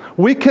us,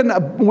 we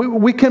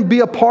can be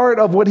a part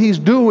of what he's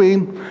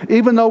doing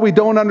even though we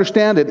don't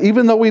understand it,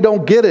 even though we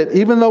don't get it,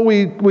 even though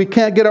we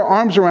can't get our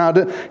arms around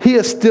it. He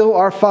is still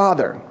our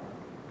Father.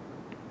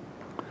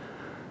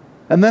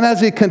 And then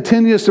as he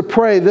continues to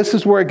pray, this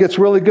is where it gets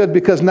really good,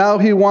 because now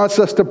he wants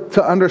us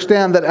to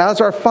understand that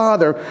as our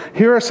Father,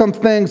 here are some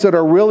things that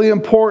are really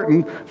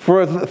important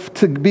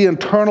to be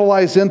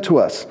internalized into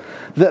us.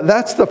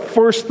 That's the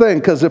first thing,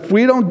 because if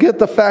we don't get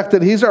the fact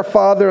that he's our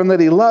Father and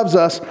that he loves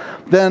us,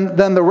 then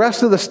the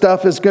rest of the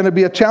stuff is going to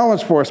be a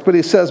challenge for us. But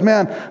he says,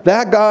 man,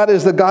 that God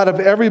is the God of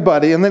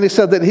everybody. And then he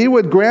said that he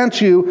would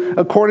grant you,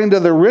 according to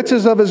the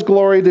riches of his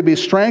glory, to be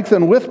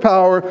strengthened with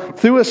power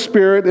through his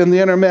Spirit in the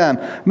inner man.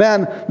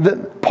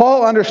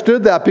 Paul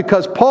understood that,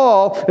 because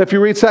Paul, if you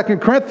read 2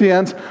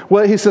 Corinthians,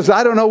 well, he says,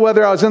 I don't know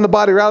whether I was in the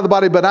body or out of the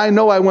body, but I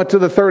know I went to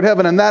the third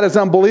heaven, and that is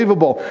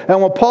unbelievable. And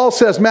when Paul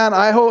says, man,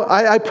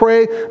 I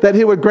pray that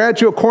he would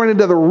grant you according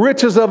to the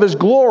riches of his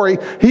glory,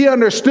 he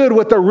understood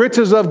what the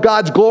riches of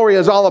God's glory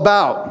is all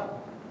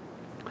about.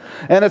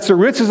 And it's the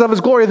riches of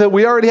his glory that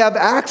we already have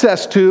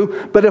access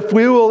to, but if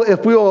we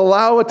will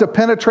allow it to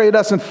penetrate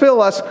us and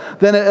fill us,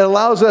 then it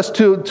allows us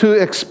to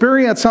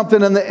experience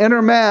something in the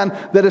inner man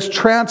that is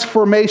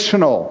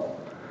transformational.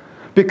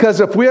 Because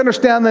if we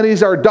understand that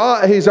he's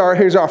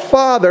our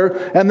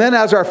Father, and then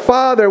as our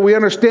Father, we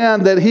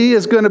understand that he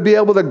is going to be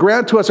able to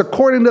grant to us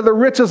according to the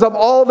riches of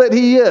all that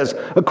he is,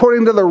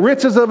 according to the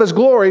riches of his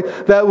glory,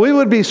 that we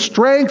would be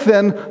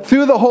strengthened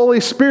through the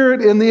Holy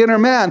Spirit in the inner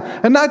man.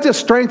 And not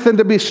just strengthened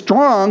to be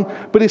strong,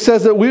 but he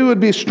says that we would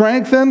be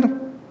strengthened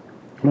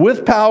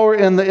with power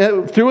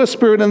through a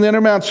Spirit in the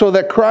inner man, so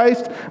that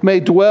Christ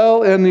may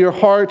dwell in your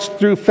hearts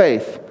through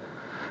faith.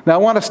 Now, I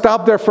want to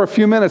stop there for a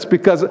few minutes,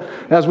 because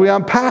as we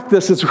unpack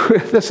this,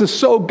 this is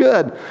so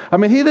good. I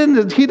mean, he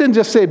didn't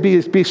just say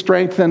be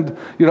strengthened,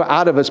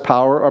 out of his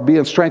power, or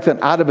being strengthened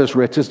out of his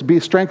riches,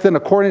 be strengthened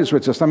according to his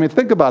riches. I mean,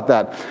 think about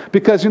that.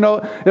 Because,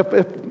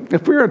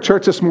 if we were in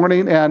church this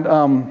morning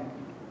and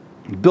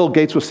Bill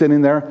Gates was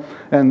sitting there,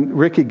 and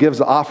Ricky gives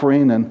the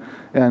offering,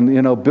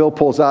 and Bill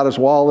pulls out his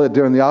wallet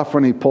during the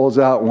offering. He pulls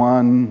out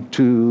 1,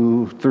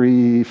 2,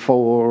 3,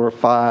 4,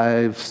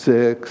 5,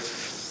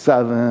 6,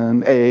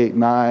 7, 8,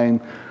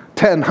 9,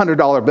 10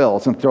 $100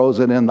 bills and throws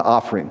it in the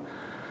offering.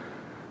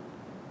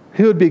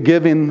 He would be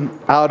giving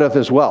out of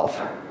his wealth.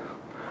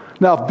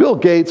 Now, if Bill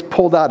Gates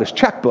pulled out his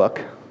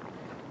checkbook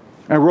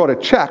and wrote a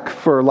check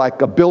for like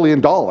 $1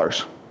 billion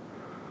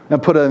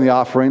and put it in the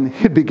offering,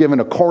 he'd be given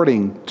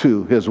according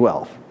to his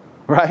wealth,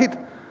 right?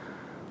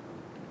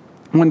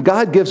 When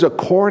God gives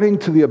according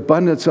to the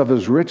abundance of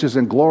his riches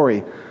and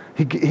glory,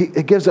 he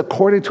gives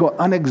according to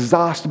an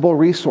inexhaustible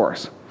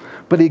resource.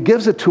 But he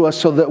gives it to us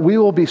so that we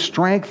will be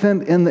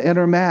strengthened in the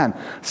inner man.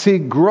 See,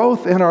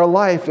 growth in our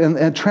life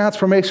and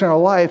transformation in our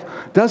life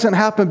doesn't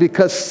happen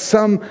because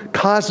some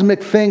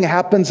cosmic thing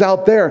happens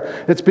out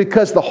there. It's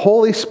because the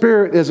Holy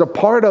Spirit is a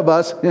part of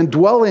us,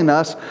 indwelling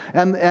us,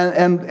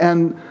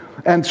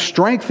 and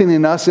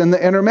strengthening us in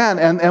the inner man.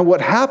 And what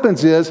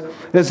happens is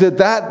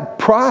that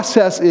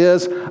process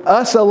is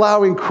us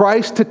allowing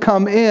Christ to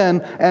come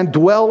in and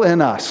dwell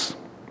in us.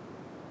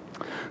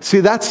 See,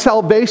 that's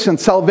salvation.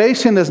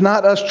 Salvation is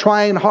not us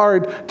trying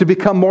hard to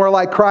become more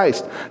like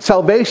Christ.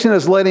 Salvation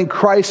is letting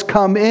Christ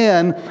come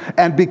in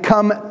and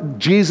become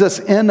Jesus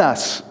in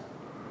us.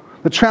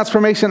 The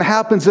transformation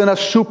happens in us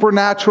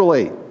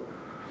supernaturally.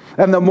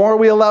 And the more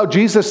we allow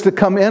Jesus to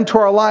come into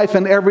our life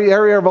in every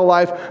area of our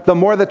life, the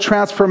more the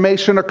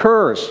transformation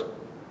occurs.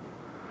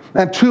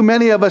 And too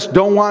many of us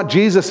don't want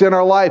Jesus in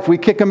our life. We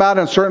kick him out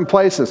in certain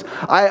places.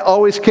 I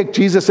always kick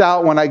Jesus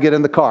out when I get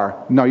in the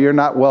car. No, you're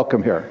not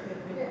welcome here.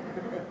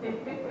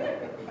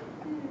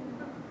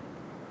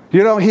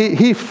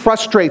 He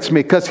frustrates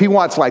me because he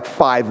wants like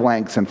 5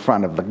 lengths in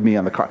front of me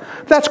in the car.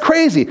 That's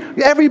crazy.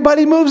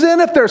 Everybody moves in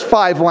if there's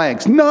 5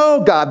 lengths.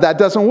 No, God, that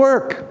doesn't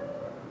work.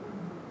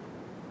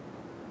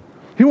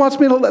 He wants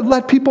me to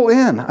let people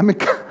in. I mean,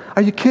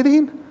 are you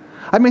kidding?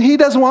 I mean, he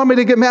doesn't want me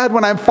to get mad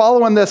when I'm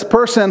following this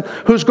person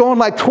who's going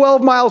like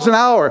 12 miles an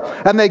hour,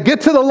 and they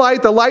get to the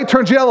light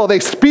turns yellow, they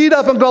speed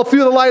up and go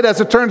through the light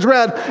as it turns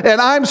red, and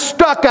I'm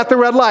stuck at the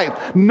red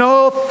light.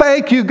 No,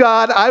 thank you,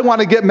 God, I want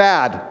to get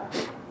mad.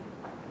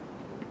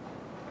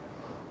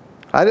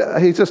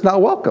 He's just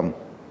not welcome.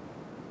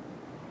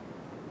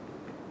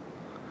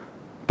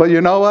 But you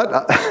know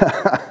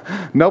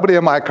what? Nobody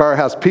in my car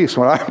has peace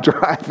when I'm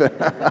driving.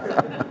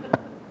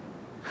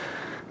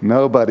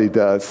 Nobody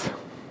does.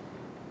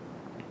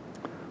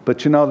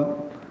 But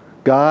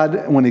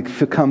God, when he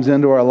comes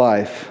into our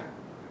life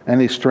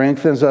and he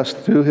strengthens us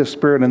through his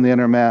Spirit in the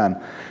inner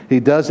man, he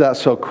does that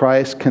so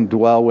Christ can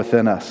dwell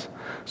within us.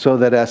 So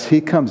that as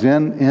he comes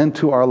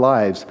into our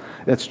lives,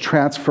 it's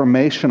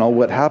transformational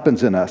what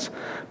happens in us.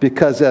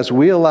 Because as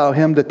we allow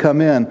him to come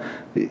in,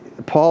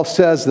 Paul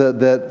says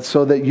that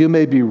so that you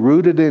may be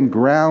rooted and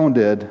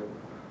grounded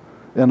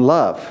in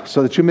love,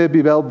 so that you may be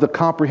able to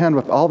comprehend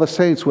with all the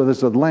saints what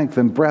is the length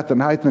and breadth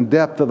and height and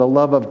depth of the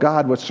love of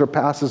God, which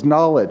surpasses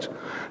knowledge.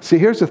 See,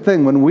 here's the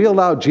thing. When we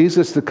allow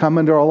Jesus to come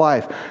into our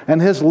life,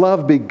 and his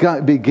love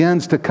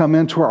begins to come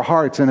into our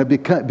hearts, and it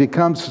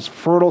becomes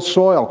fertile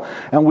soil,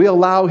 and we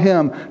allow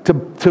him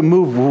to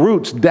move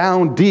roots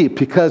down deep,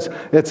 because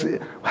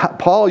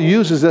Paul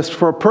uses this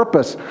for a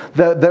purpose,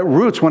 that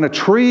roots, when a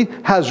tree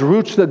has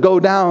roots that go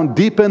down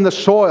deep in the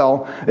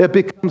soil, it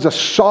becomes a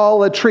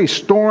solid tree.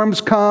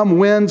 Storms come,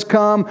 winds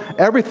come,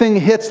 everything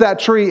hits that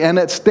tree, and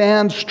it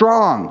stands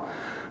strong.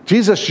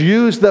 Jesus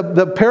used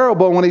the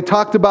parable when he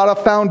talked about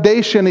a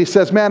foundation. He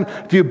says, man,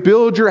 if you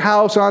build your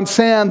house on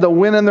sand, the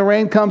wind and the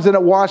rain comes and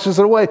it washes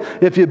it away.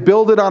 If you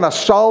build it on a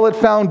solid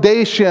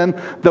foundation,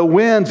 the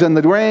winds and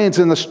the rains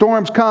and the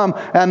storms come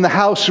and the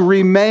house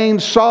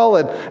remains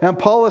solid. And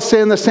Paul is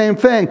saying the same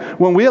thing.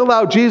 When we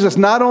allow Jesus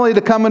not only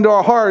to come into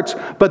our hearts,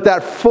 but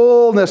that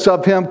fullness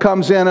of him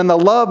comes in and the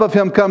love of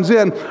him comes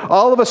in,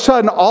 all of a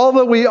sudden, all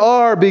that we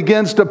are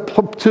begins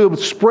to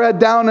spread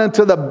down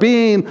into the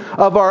being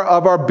of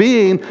our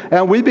being. believing,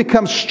 and we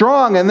become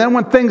strong. And then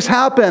when things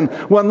happen,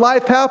 when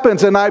life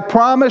happens, and I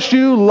promise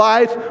you,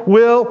 life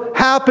will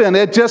happen.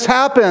 It just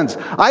happens.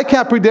 I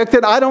can't predict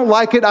it. I don't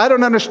like it. I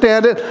don't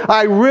understand it.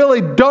 I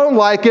really don't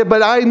like it,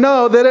 but I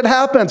know that it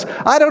happens.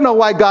 I don't know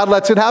why God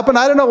lets it happen.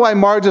 I don't know why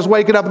Marge is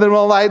waking up in the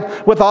middle of the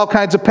night with all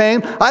kinds of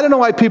pain. I don't know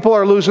why people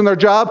are losing their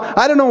job.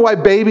 I don't know why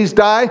babies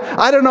die.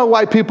 I don't know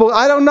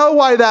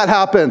why that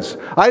happens.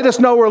 I just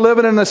know we're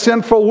living in a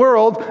sinful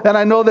world, and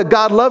I know that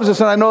God loves us,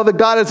 and I know that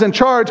God is in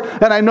charge,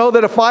 and I know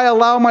that if I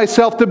allow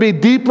myself to be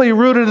deeply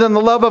rooted in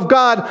the love of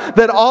God,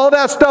 that all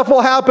that stuff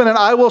will happen, and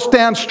I will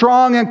stand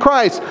strong in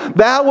Christ.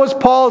 That was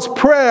Paul's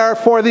prayer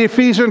for the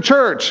Ephesian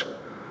church.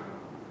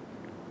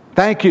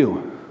 Thank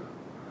you.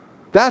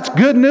 That's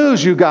good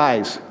news, you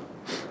guys.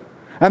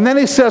 And then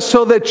he says,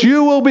 so that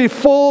you will be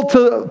full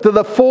to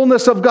the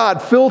fullness of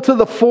God. Filled to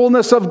the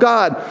fullness of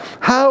God.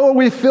 How are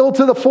we filled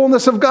to the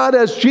fullness of God?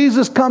 As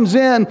Jesus comes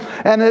in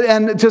and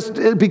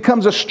it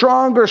becomes a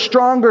stronger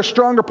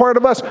part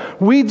of us.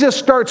 We just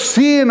start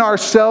seeing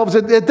ourselves.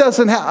 It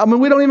doesn't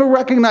we don't even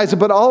recognize it,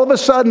 but all of a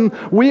sudden,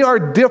 we are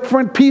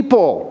different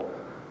people.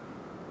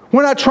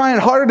 We're not trying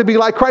harder to be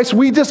like Christ.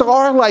 We just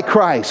are like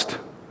Christ.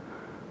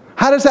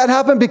 How does that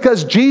happen?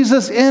 Because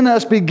Jesus in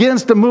us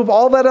begins to move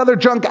all that other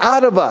junk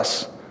out of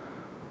us.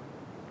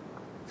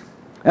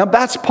 And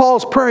that's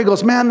Paul's prayer. He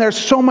goes, man, there's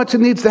so much that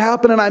needs to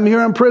happen, and I'm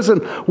here in prison.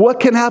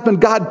 What can happen?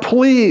 God,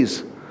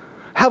 please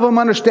have them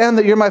understand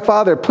that you're my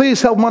Father.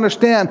 Please help them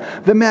understand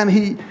that,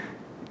 man,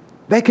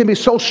 they can be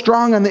so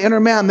strong in the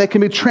inner man. They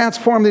can be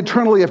transformed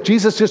eternally if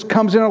Jesus just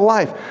comes into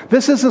life.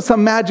 This isn't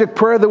some magic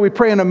prayer that we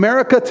pray. In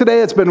America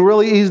today, it's been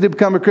really easy to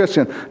become a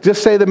Christian.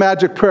 Just say the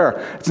magic prayer.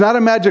 It's not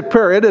a magic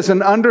prayer. It is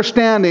an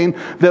understanding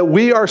that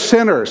we are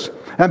sinners.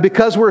 And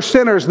because we're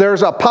sinners,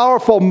 there's a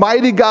powerful,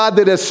 mighty God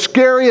that is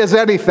scary as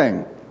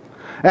anything.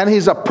 And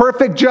he's a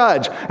perfect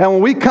judge. And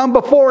when we come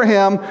before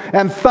him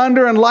and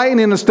thunder and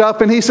lightning and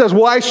stuff, and he says,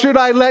 why should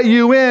I let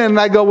you in? And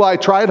I go, well, I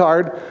tried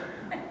hard.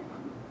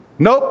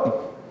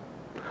 Nope.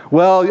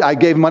 Well, I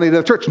gave money to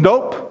the church.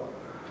 Nope.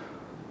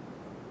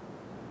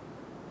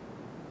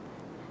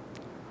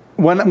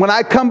 When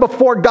I come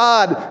before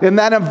God in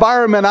that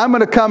environment, I'm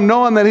going to come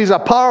knowing that he's a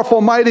powerful,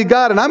 mighty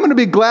God, and I'm going to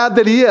be glad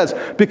that he is.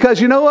 Because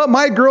you know what?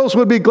 My girls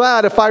would be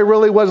glad if I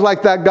really was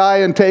like that guy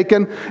in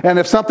Taken, and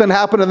if something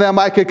happened to them,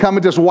 I could come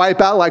and just wipe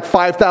out like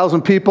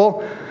 5,000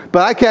 people.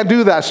 But I can't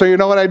do that, so you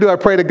know what I do? I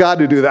pray to God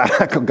to do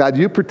that. I go, God,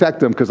 you protect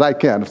them, because I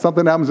can't. If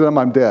something happens to them,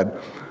 I'm dead.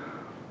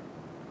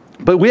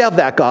 But we have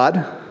that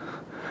God.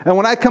 And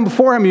when I come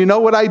before him, you know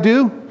what I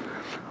do?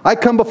 I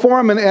come before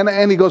him,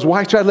 and he goes,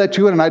 why should I let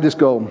you in? And I just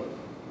go,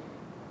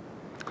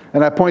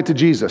 and I point to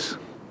Jesus.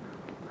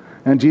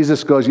 And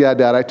Jesus goes, yeah,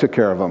 Dad, I took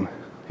care of him.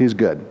 He's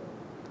good.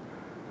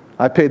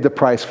 I paid the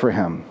price for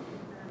him.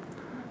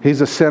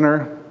 He's a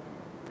sinner.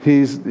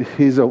 He's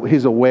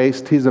a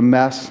waste. He's a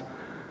mess.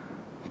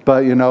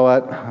 But you know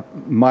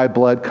what? My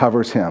blood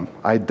covers him.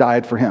 I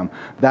died for him.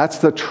 That's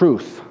the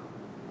truth.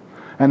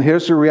 And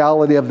here's the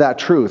reality of that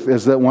truth,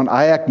 is that when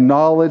I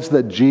acknowledge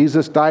that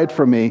Jesus died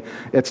for me,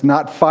 it's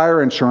not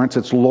fire insurance,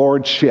 it's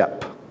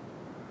lordship.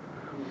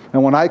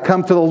 And when I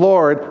come to the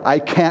Lord, I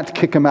can't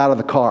kick him out of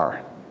the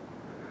car.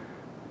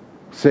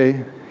 See?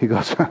 He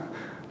goes,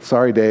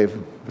 sorry,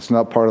 Dave, it's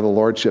not part of the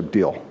lordship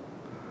deal.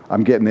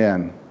 I'm getting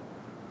in.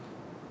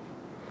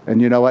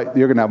 And you know what?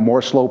 You're going to have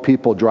more slow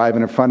people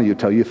driving in front of you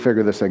till you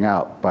figure this thing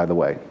out, by the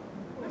way.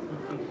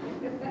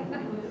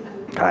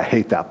 I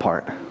hate that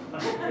part.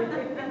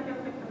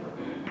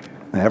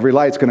 And every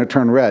light's going to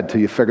turn red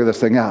till you figure this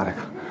thing out.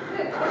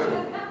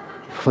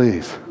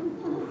 Please.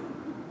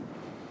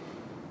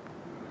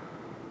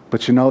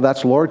 But you know,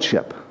 that's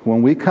lordship.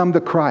 When we come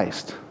to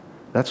Christ,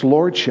 that's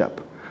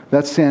lordship.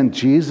 That's saying,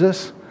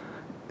 Jesus,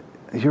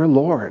 you're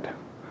Lord.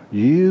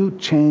 You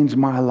change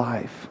my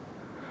life.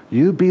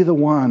 You be the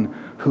one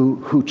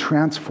who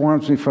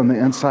transforms me from the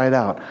inside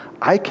out.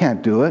 I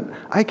can't do it.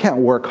 I can't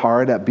work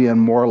hard at being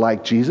more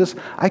like Jesus.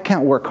 I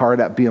can't work hard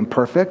at being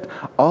perfect.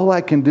 All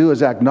I can do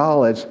is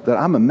acknowledge that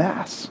I'm a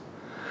mess.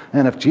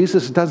 And if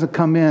Jesus doesn't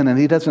come in and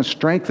he doesn't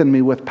strengthen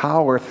me with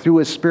power through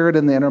his Spirit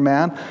in the inner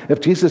man,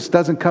 if Jesus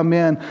doesn't come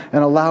in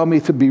and allow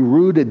me to be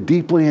rooted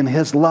deeply in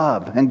his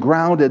love and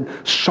grounded,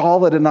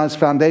 solid in his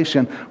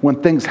foundation,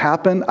 when things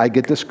happen, I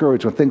get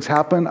discouraged. When things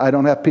happen, I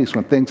don't have peace.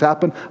 When things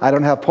happen, I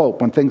don't have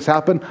hope. When things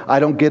happen, I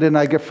don't get it and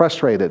I get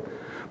frustrated.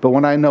 But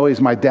when I know he's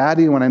my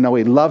daddy, when I know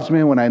he loves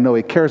me, when I know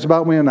he cares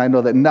about me, and I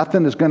know that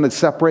nothing is going to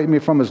separate me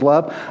from his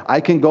love,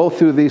 I can go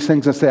through these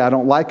things and say, I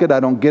don't like it, I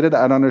don't get it,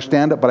 I don't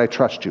understand it, but I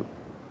trust you.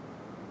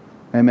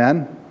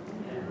 Amen?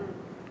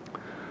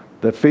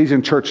 The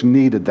Ephesian church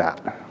needed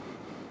that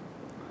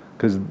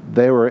because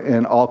they were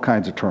in all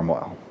kinds of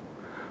turmoil.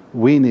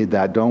 We need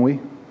that, don't we?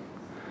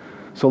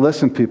 So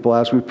listen, people,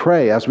 as we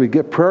pray, as we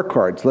get prayer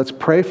cards, let's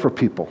pray for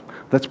people.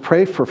 Let's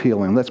pray for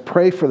healing. Let's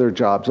pray for their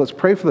jobs. Let's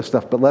pray for the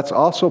stuff, but let's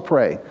also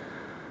pray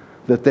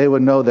that they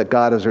would know that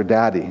God is their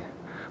daddy.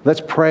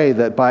 Let's pray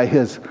that by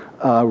his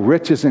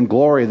riches and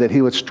glory that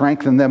he would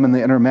strengthen them in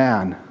the inner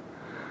man.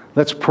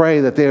 Let's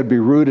pray that they would be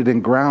rooted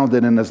and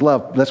grounded in His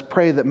love. Let's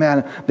pray that,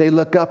 man, they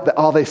look up, that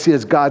all they see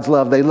is God's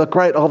love. They look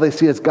right, all they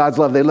see is God's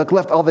love. They look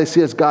left, all they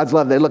see is God's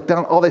love. They look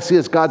down, all they see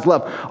is God's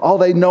love. All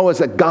they know is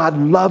that God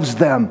loves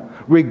them,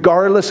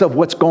 regardless of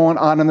what's going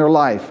on in their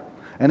life.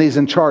 And He's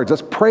in charge.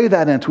 Let's pray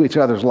that into each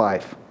other's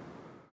life.